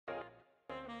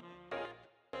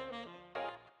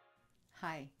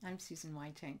Hi, I'm Susan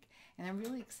Weinschenk, and I'm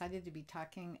really excited to be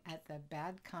talking at the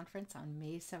BAD conference on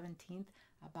May 17th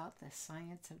about the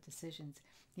science of decisions.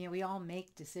 You know, we all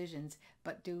make decisions,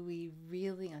 but do we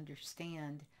really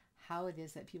understand how it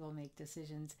is that people make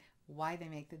decisions, why they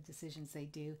make the decisions they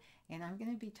do? And I'm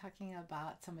going to be talking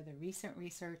about some of the recent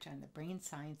research on the brain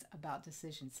science about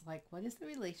decisions, like what is the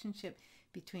relationship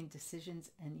between decisions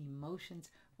and emotions?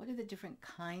 What are the different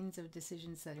kinds of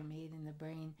decisions that are made in the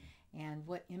brain, and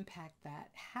what impact that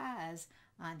has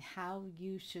on how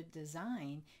you should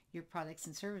design your products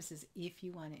and services if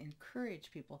you want to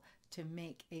encourage people to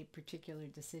make a particular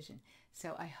decision.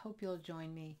 So I hope you'll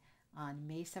join me on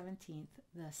May 17th,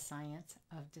 The Science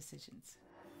of Decisions.